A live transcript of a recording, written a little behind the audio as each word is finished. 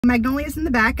Magnolia's in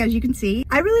the back, as you can see.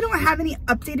 I really don't have any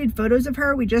updated photos of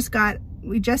her. We just left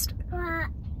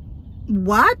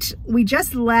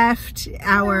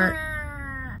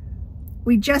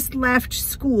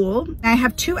school. I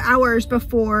have 2 hours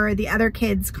before the other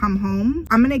kids come home.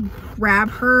 I'm gonna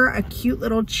grab her a cute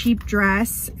little cheap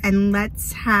dress and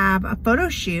let's have a photo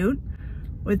shoot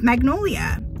with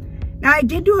Magnolia. Now, I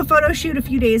did do a photo shoot a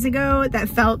few days ago that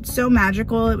felt so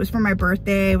magical. It was for my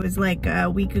birthday. It was like a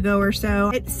week ago or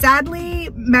so. Sadly,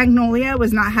 Magnolia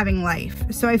was not having life.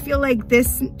 So I feel like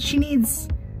she needs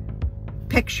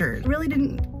pictures. Really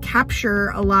didn't capture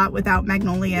a lot without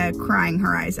Magnolia crying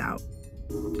her eyes out.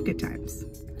 Good times.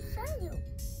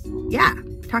 Yeah,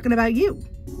 talking about you.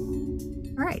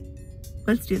 All right,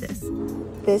 let's do this.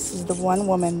 This is the one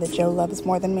woman that Joe loves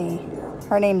more than me.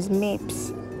 Her name's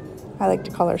Meeps. I like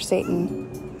to call her Satan.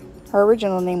 Her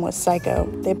original name was Psycho.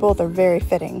 They both are very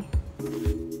fitting.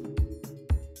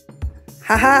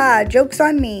 Haha, joke's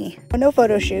on me. No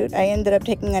photo shoot. I ended up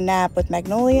taking a nap with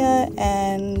Magnolia,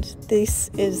 and this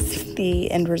is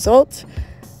the end result.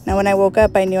 Now, when I woke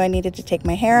up, I knew I needed to take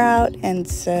my hair out, and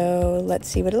so let's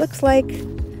see what it looks like.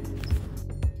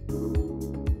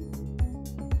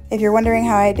 If you're wondering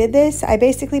how I did this, I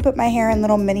basically put my hair in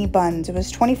little mini buns. It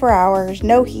was 24 hours,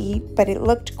 no heat, but it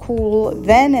looked cool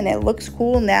then and it looks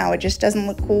cool now. It just doesn't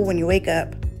look cool when you wake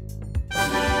up.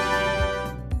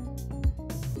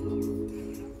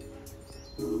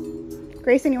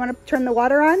 Grayson, you want to turn the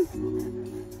water on?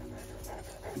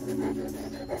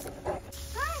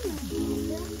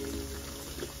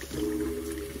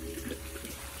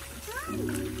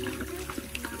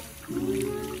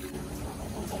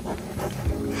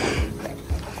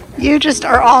 You just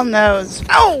are all nose.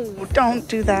 Oh, don't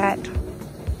do that.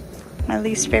 My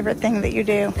least favorite thing that you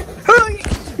do.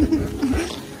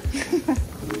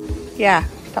 Yeah,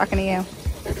 talking to you.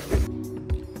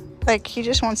 Like, he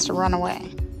just wants to run away.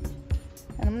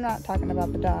 And I'm not talking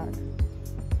about the dog.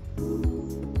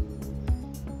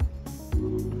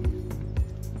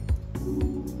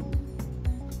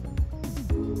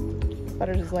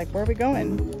 Butters is like, where are we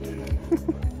going?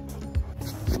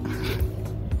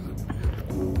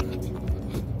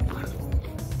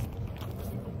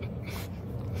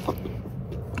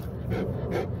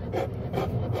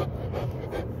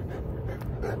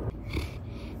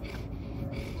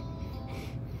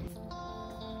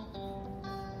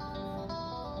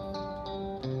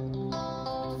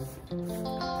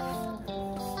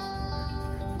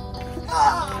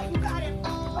 Oh, you got it.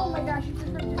 Oh my gosh, you just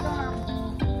ripped his arm.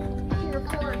 Sheer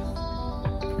force.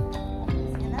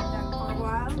 Seeing that done for a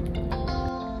while.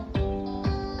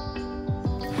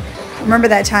 Remember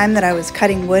that time that I was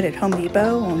cutting wood at Home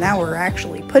Depot? Well, now we're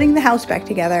actually putting the house back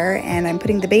together, and I'm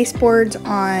putting the baseboards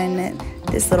on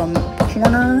this little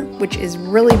corner, which is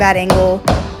really bad angle.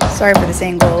 Sorry for this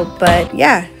angle, but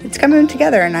yeah, it's coming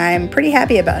together and I'm pretty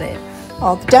happy about it.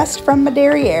 All the dust from my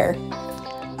derriere.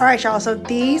 All right, y'all, so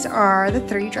these are the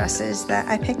 3 dresses that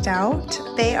I picked out.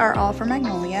 They are all for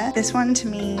Magnolia. This one, to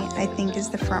me, I think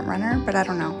is the front runner, but I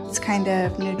don't know. It's kind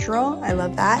of neutral. I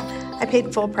love that. I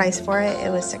paid full price for it.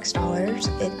 It was $6.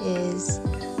 It is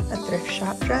a thrift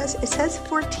shop dress. It says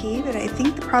 4T, but I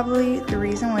think probably the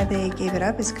reason why they gave it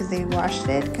up is because they washed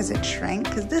it, because it shrank,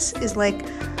 because this is like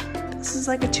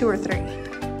a 2 or 3.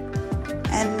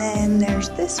 And then there's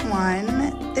this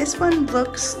one. This one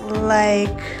looks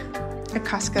like a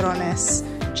cascarones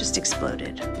just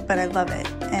exploded, but I love it,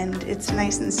 and it's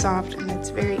nice and soft, and it's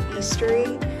very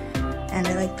Eastery, and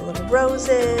I like the little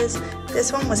roses.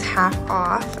 This one was half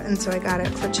off, and so I got it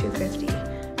for $2.50.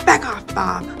 Back off,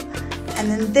 Bob. And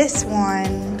then this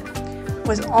one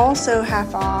was also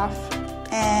half off,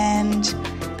 and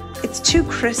it's too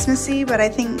Christmassy, but I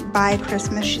think by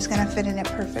Christmas she's gonna fit in it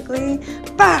perfectly.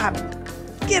 Bob,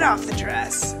 get off the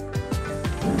dress.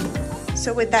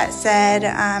 So with that said,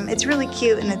 it's really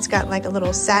cute, and it's got like a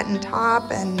little satin top,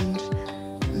 and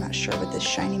I'm not sure what this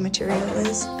shiny material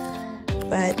is,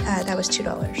 but that was $2.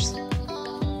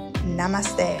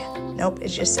 Namaste. Nope, it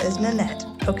just says Nanette.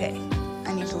 Okay,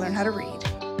 I need to learn how to read.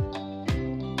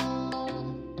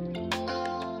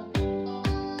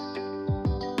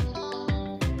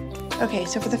 Okay,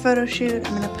 so for the photo shoot,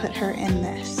 I'm gonna put her in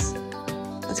this.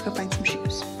 Let's go find some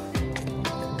shoes.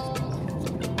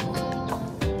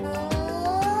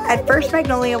 At first,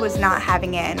 Magnolia was not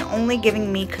having it and only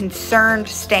giving me concerned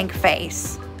stank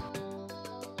face.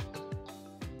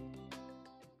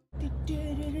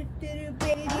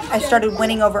 I started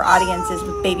winning over audiences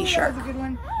with Baby Shark.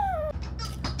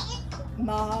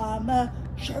 Mama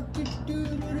Shark,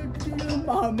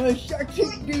 Mama Shark,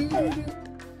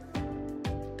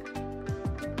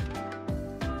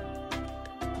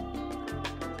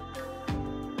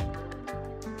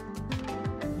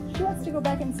 She wants to go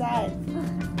back inside.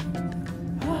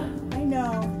 I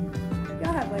know.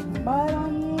 Y'all have like mud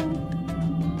on you.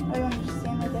 Oh, you want to just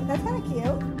stand right there? That's kind of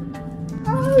cute.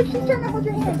 Oh, she's trying to hold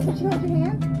your hand. Can she hold your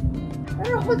hand? Let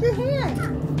her hold your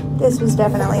hand. This was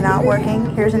definitely not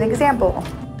working. Here's an example.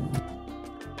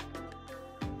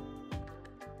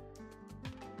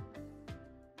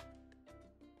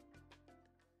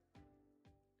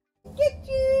 Get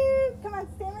you! Come on,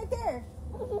 stand right there.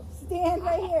 Stand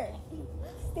right here.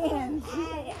 Stand.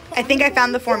 I think I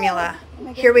found the formula.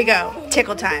 Here we go.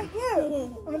 Tickle time.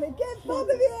 I'm gonna get both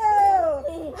of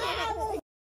you.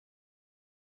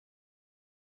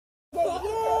 Get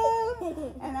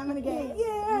you, and I'm gonna get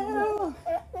you. I'm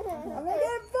gonna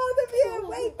get both of you.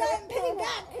 Wait, back, Penny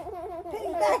back.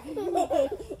 Penny back.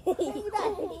 Penny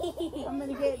back. I'm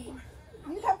gonna get you.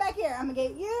 Come back here. I'm gonna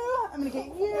get you. I'm gonna get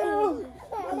you.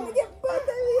 I'm gonna get both of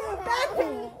you. Back,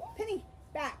 Penny. Penny,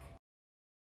 back.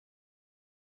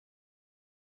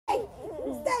 Hey,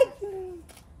 stay.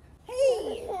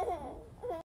 Hey.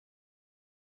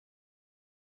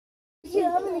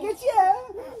 I'm gonna get you.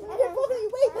 I'm gonna get both of you.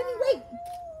 Wait, Penny, wait.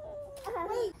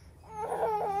 Wait.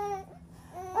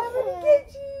 I'm gonna get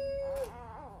you.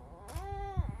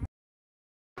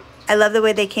 I love the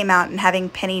way they came out, and having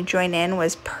Penny join in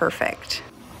was perfect.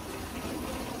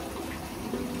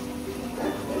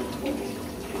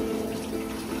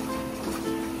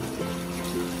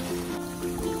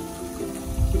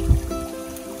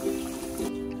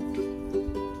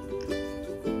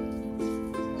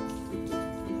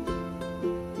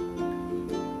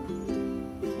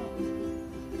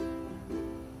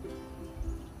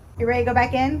 You ready to go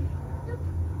back in?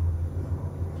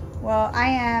 Well, I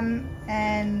am,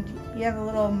 and you have a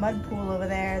little mud pool over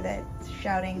there that's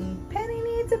shouting, Penny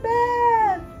needs a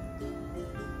bath.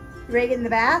 You ready to get in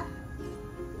the bath?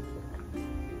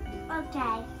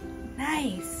 Okay.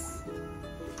 Nice.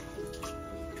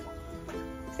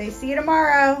 Say, see you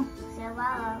tomorrow. See you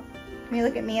tomorrow. Can you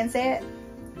look at me and say it?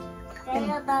 See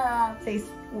you tomorrow. Say,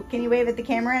 can you wave at the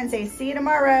camera and say, see you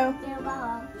tomorrow? See you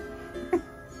tomorrow.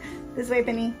 This way,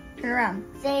 Penny. Turn around.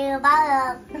 See you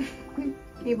tomorrow. Can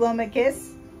you blow him a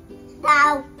kiss?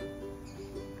 No.